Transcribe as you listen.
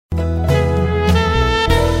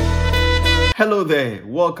Hello there.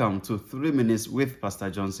 Welcome to 3 Minutes with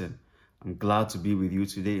Pastor Johnson. I'm glad to be with you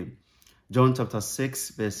today. John chapter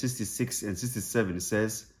 6, verse 66 and 67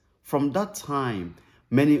 says, "From that time,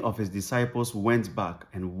 many of his disciples went back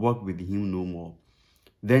and walked with him no more.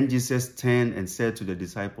 Then Jesus turned and said to the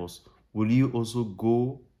disciples, 'Will you also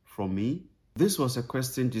go from me?'" This was a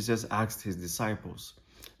question Jesus asked his disciples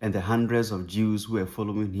and the hundreds of Jews who were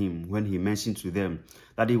following him when he mentioned to them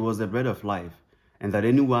that he was the bread of life, and that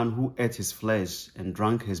anyone who ate his flesh and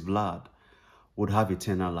drank his blood would have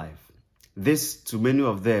eternal life. This, to many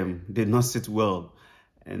of them, did not sit well,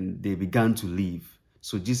 and they began to leave.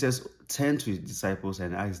 So Jesus turned to his disciples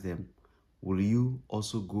and asked them, "Will you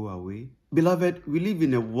also go away?" Beloved, we live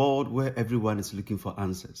in a world where everyone is looking for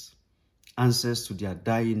answers to their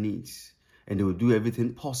dying needs, and they will do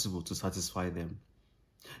everything possible to satisfy them.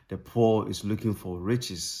 The poor is looking for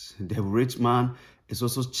riches. The rich man is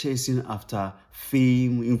also chasing after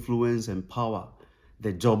fame, influence, and power.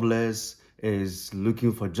 The jobless is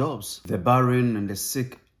looking for jobs. The barren and the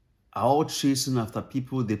sick are all chasing after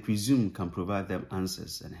people they presume can provide them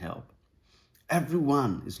answers and help.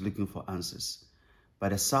 Everyone is looking for answers. But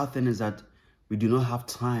the sad thing is that we do not have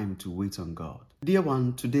time to wait on God. Dear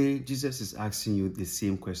one, today Jesus is asking you the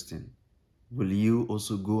same question. Will you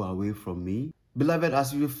also go away from me? Beloved,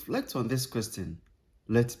 as you reflect on this question,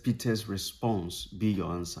 let Peter's response be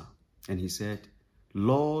your answer. And he said,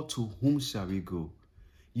 "Lord, to whom shall we go?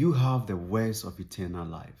 You have the words of eternal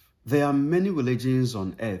life." There are many religions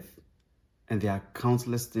on earth, and there are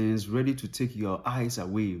countless things ready to take your eyes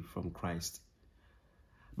away from Christ.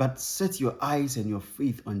 But set your eyes and your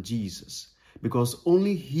faith on Jesus, because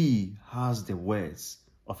only He has the words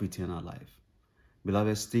of eternal life.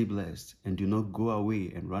 Beloved, stay blessed and do not go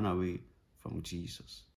away and run away from Jesus.